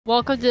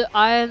Welcome to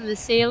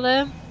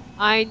asylum.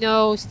 I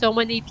know so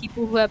many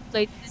people who have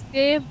played this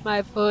game.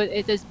 My vote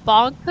is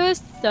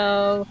bonkers,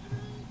 so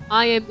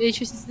I am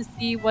interested to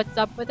see what's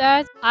up with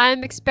that.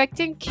 I'm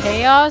expecting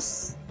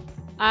chaos.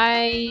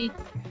 I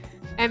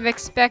am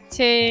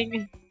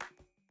expecting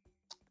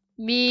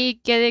me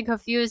getting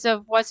confused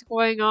of what's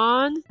going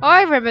on. Oh,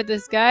 I remember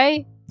this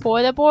guy,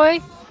 Porter Boy.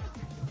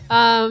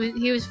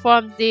 He was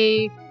from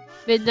the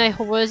Midnight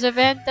Horrors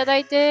event that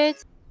I did.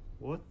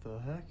 What the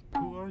heck?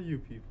 Who are you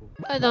people?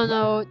 I don't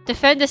know.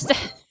 Defend the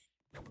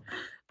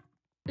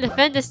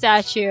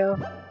statue.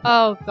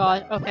 Oh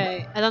god,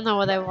 okay. I don't know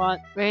what I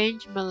want.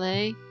 Range,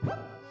 melee.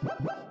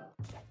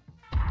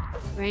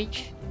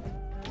 Range.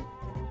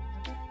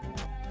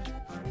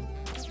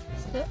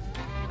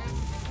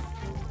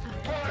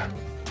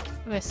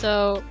 Okay,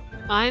 so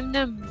I'm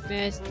the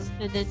mist,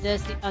 and then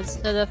there's the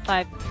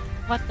uncertified.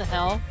 What the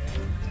hell?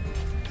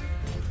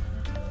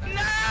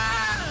 No!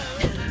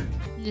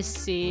 Let's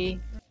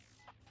see.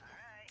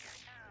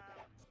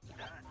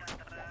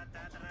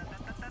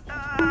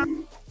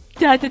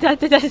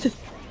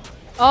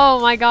 Oh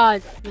my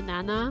god!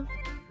 Banana?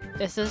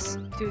 This is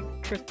to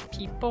trick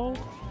people?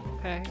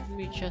 Okay, let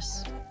me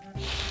just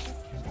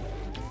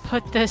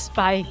put this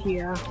by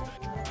here.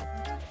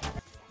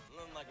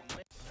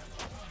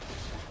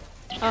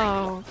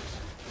 Oh.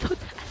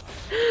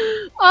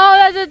 Oh,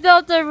 that's a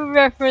Delta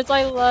reference.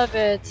 I love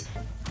it.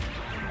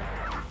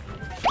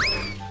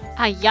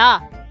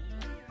 Hiya!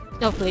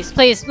 No, please,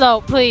 please,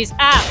 no, please.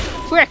 Ah!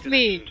 Frick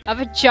me! I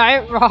have a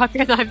giant rock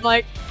and I'm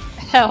like,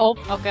 help.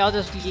 Okay, I'll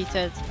just yeet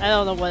it. I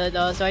don't know what it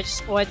does. Or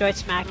do I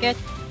smack it?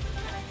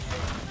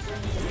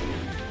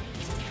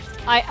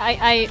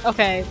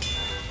 Okay.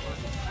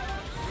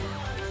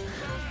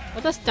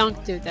 What does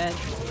dunk do then?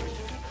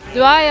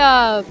 Do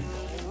I,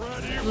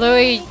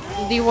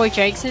 Leroy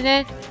Jenkins in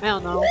it? I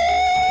don't know.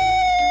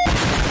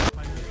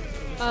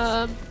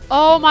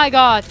 Oh my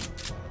god!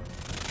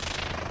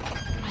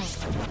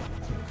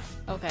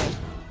 Okay.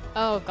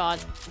 Oh god.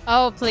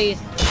 Oh please.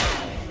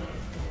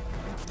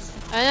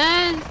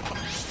 And then...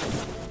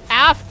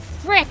 Ah,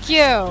 frick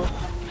you!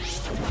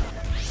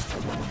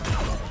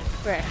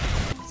 Frick.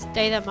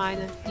 Data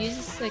miner.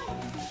 Uses the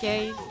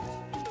game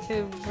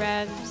to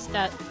random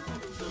stat.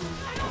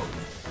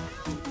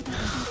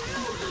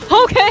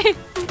 Okay!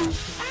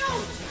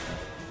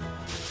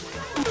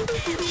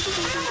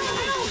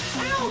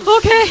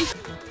 Okay!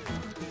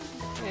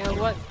 Yeah,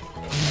 what?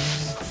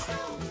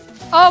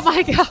 Oh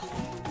my god!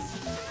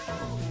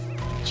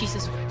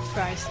 Jesus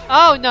Christ.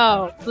 Oh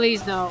no!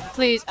 Please no.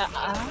 Please.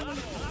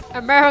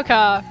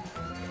 America!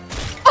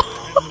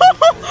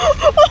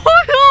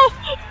 Oh no!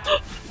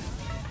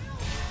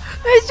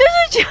 It's just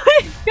a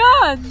giant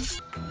gun!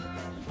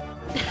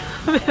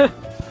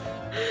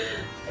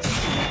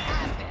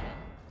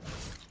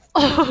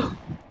 Oh!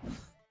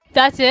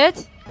 That's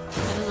it? I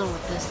don't know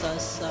what this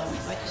does, so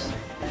I just...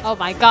 Oh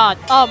my god!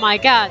 Oh my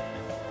god!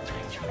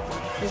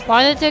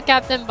 Responded to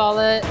Captain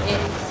Bullet in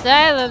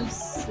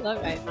silence.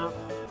 Okay, no.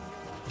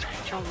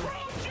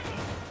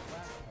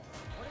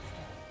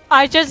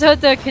 I just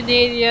heard the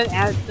Canadian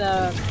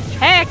anthem.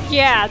 Heck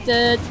yeah,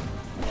 dude!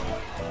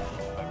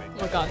 Oh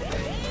my god.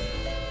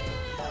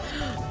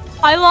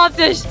 I love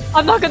this!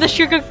 I'm not gonna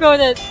sugarcoat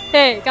it!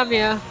 Hey, come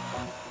here.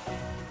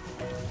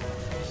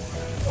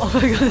 Oh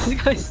my god,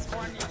 this guy's...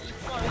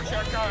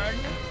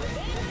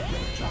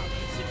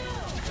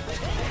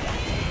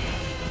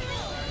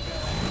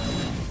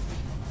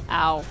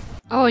 Ow.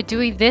 Oh, we're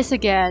doing this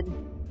again.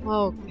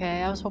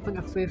 Okay, I was hoping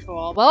a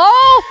free-for-all.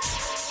 Oh!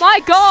 My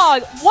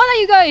god! What are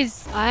you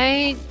guys?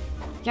 I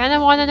kinda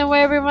wanna know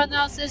where everyone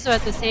else is, but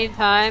at the same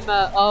time,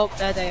 oh,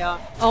 there they are.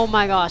 Oh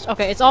my gosh.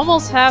 Okay, it's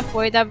almost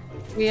halfway that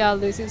we are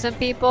losing some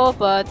people,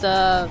 but,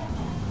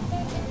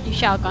 you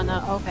shall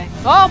gonna, okay.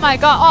 Oh my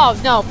god! Oh,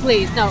 no,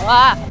 please, no,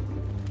 ah!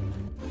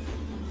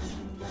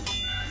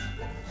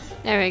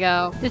 There we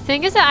go. The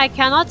thing is that I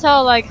cannot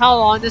tell, like, how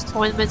long this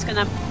tournament's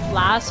gonna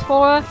last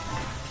for.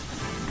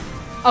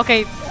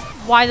 Okay,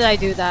 why did I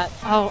do that?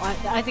 Oh,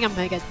 I think I'm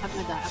gonna get. I'm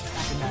gonna die.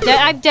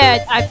 I'm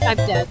dead. I'm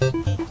dead.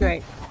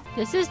 Great.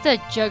 This is the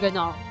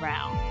Juggernaut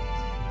round.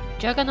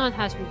 Juggernaut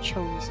has been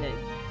chosen.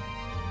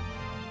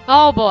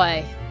 Oh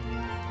boy.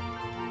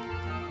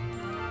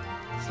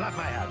 Slap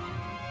my hand.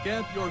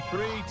 Get your 3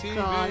 TVs.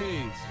 God.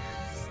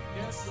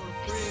 Get your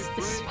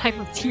This is my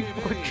Team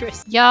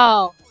Fortress.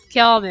 Yo,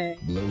 kill me.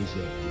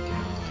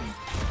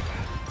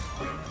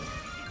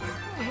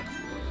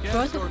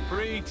 Get your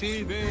free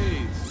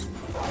TVs.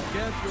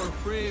 Get your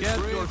free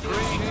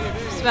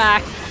TVs.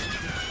 Smack.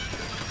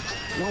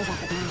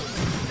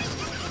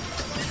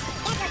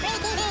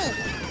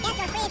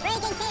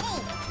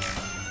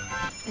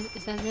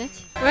 Is that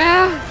it?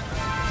 Well.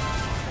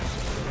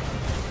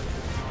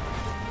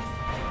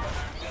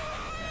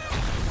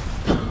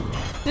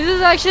 This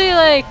is actually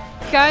like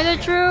kinda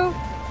true.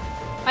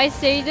 I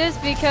say this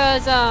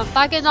because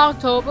back in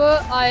October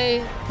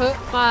I hurt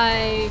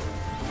my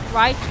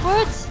right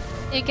foot.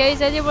 In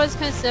case anyone's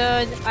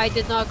concerned, I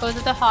did not go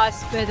to the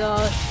hospital.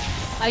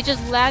 I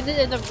just landed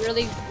in a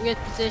really weird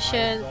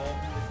position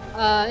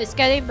It's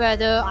getting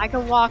better. I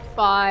can walk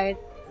fine.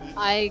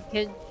 I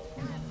can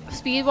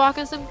speed walk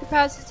in some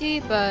capacity,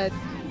 but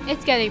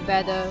it's getting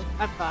better.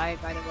 I'm fine,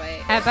 by the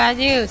way. I have bad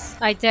news.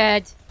 I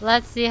did.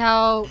 Let's see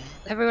how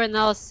everyone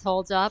else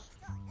holds up.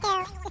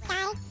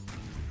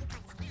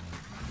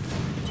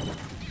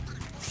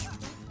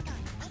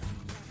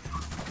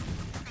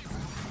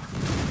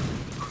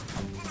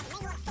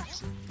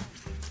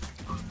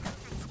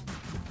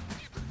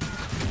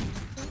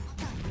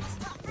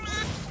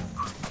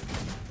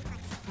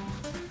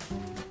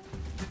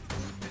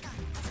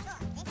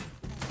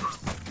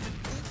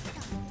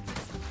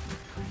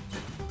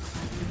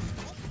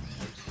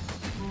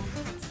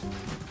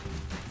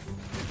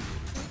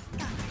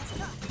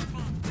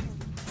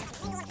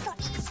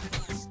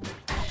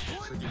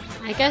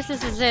 I guess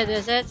this is it,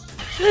 is it?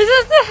 This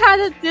is the head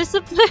of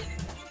discipline!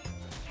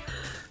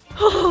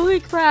 Holy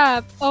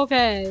crap!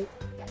 Okay.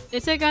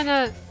 Is it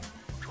gonna...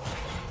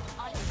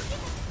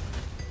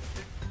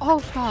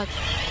 Oh god.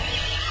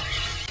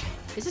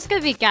 Is this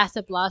gonna be Gas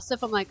the Blaster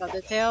from like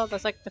Undertale?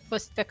 That's like the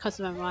first that comes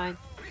to my mind.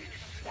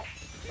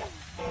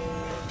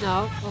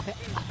 No? Okay.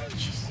 Oh,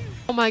 jeez.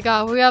 Oh my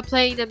god, we are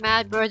playing the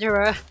Mad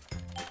Murderer.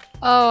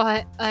 Oh,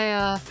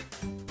 I'm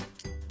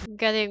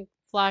getting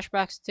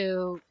flashbacks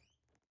to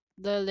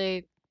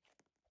literally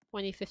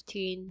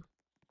 2015.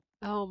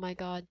 Oh my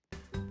god.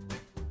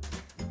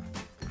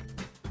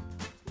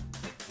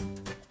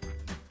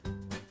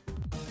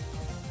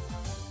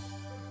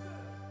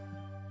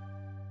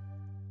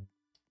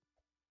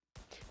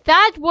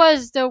 That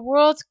was the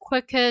world's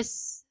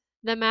quickest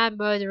The Mad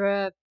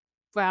Murderer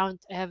round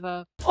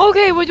ever.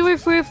 Okay, we're doing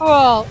free for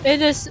all in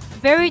this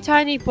very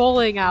tiny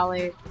bowling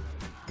alley.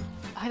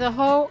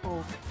 Idaho?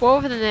 Oh, go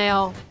over the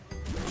nail.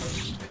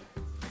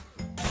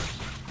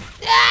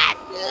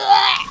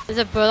 There's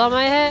a bird on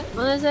my head?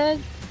 On his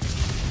head?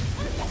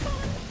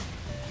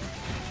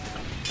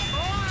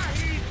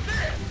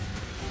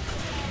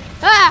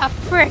 Ah!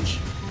 Frick!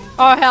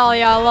 Oh hell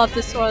yeah, I love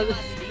this one.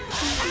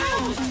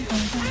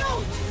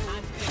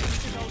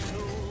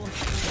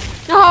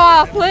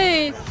 Oh,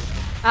 please!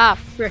 Ah,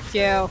 frick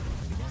you.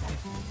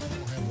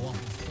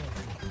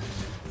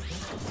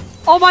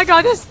 Oh my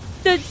god, this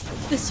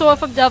the sword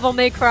from Devil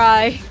May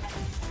Cry.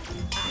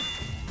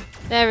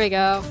 There we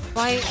go.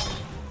 Why?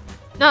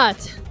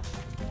 Not.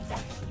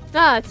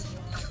 Nuts!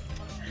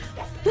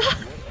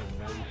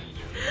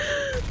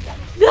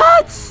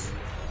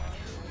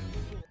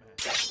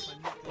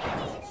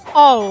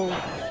 Oh.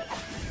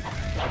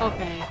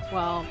 Okay,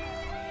 well.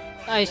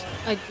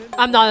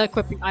 I'm not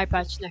equipping eye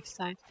patch next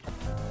time.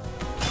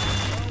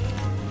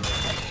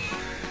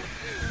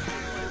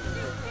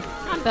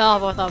 I'm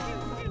better with a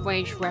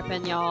ranged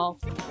weapon, y'all.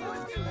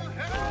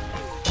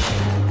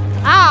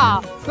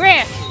 Ah!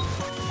 Frick!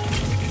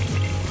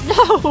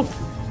 No!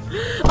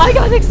 I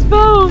got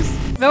exposed!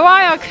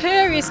 Mariah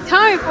Carey's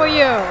coming for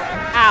you!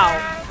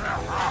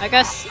 Ow. I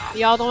guess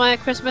y'all don't like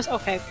Christmas?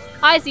 Okay.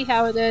 I see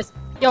how it is.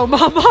 Yo,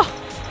 mama!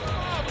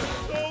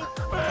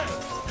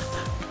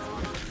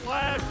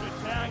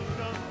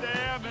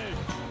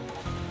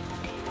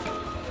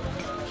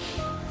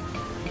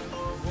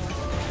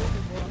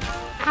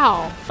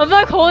 Ow. I'm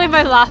like holding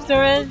my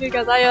laughter in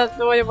because I have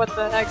no idea what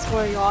the heck's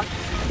going on.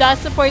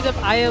 That's the point of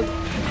I am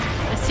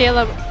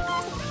asylum.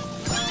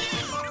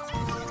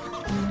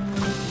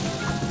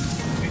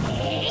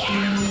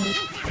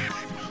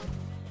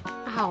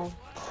 Ow.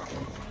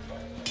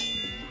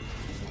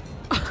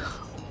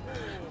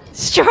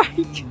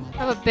 Strike! I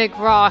have a big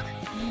rock.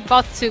 I'm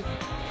about to...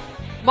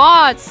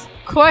 Mods!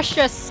 Crush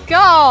your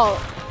skull!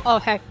 Oh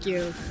heck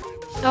you.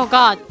 Oh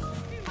god.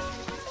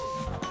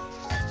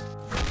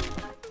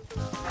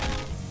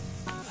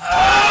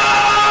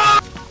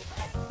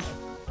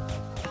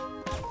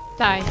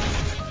 Die.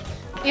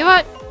 You know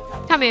what?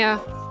 Come here.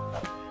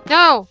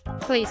 No!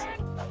 Please.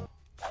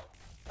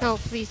 No,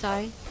 please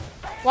die.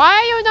 Why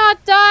are you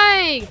not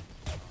dying?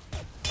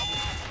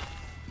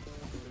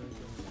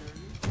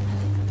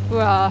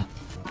 Bruh.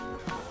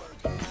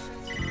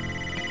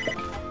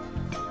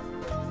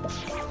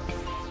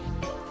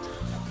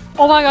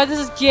 Oh my god, this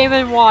is Game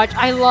 & Watch.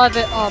 I love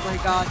it. Oh my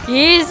god.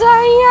 He's a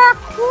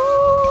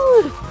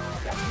Yakud!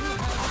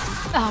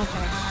 Oh,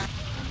 okay.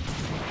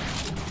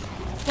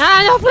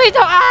 Ah, no, please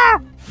don't!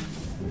 Ah!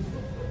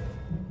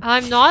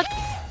 I'm not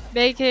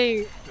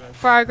making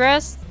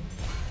progress.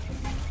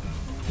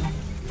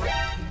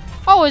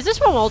 Oh, is this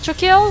from Ultra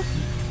Kill?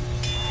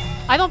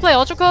 I don't play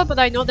Ultra Kill, but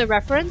I know the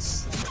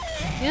reference.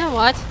 You know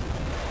what?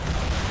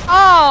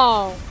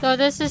 Oh! So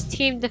this is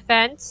Team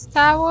Defense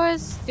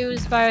Towers,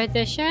 Students Fire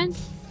Edition.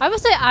 I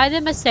would say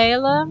Item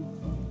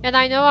Asylum. And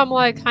I know I'm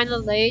like kinda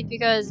late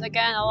because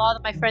again, a lot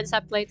of my friends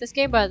have played this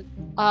game, but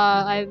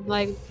I'm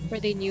like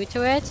pretty new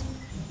to it.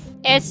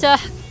 It's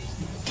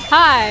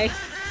hi!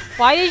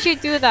 Why did you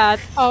do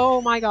that?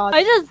 Oh my god.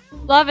 I just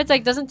love it,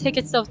 like doesn't take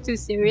itself too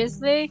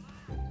seriously.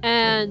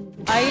 And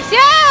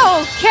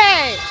yeah,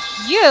 okay!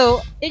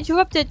 You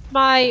interrupted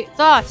my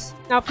thoughts.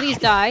 Now please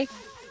die.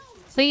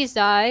 Please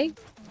die.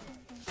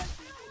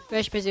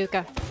 Where's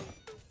Bazooka?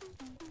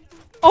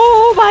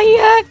 Oh my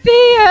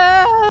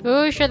heck,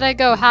 who should I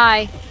go?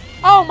 Hi.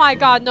 Oh my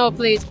god, no,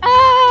 please.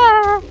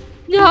 Ah!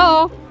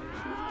 No!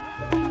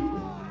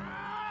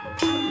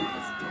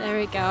 There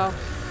we go.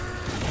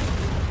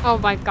 Oh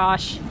my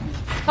gosh.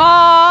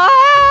 Ah!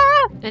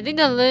 I think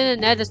the Lynn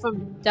and Ed is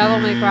from Devil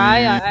May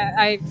Cry.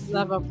 I've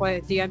never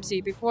played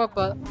DMC before,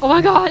 but oh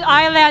my god,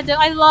 I landed.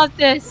 I love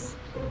this.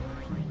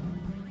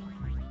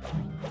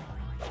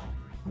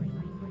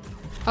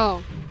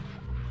 Oh.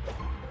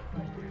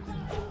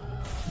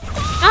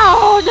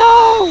 Oh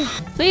no!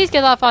 Please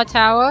get off our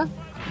tower.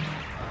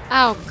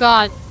 Oh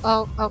god.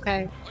 Oh,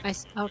 okay.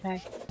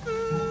 Okay.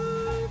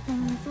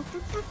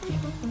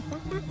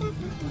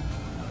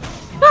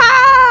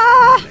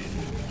 Ah!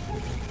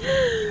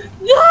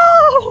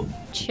 No!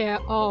 Chair.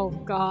 Oh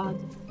god.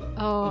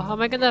 Oh, how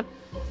am I gonna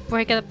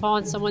break it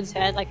upon someone's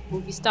head, like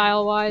movie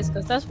style wise?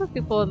 Because that's what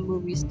people in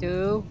movies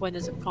do when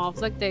there's a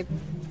conflict. They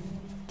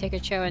take a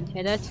chair and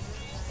hit it.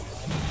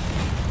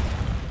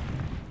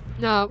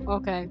 No.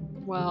 Okay.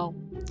 Well,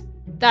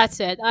 that's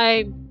it.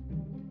 I'm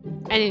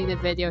ending the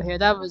video here.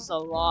 That was a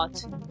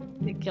lot.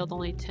 They killed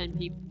only 10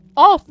 people.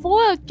 Oh,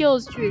 4 kill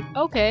streak.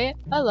 Okay,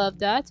 I love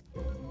that.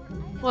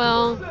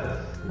 Well,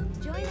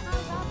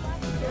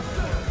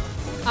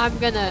 I'm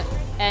gonna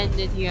end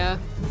it here.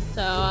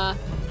 So,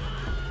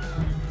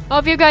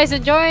 hope you guys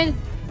enjoyed.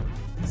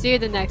 See you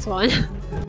in the next one.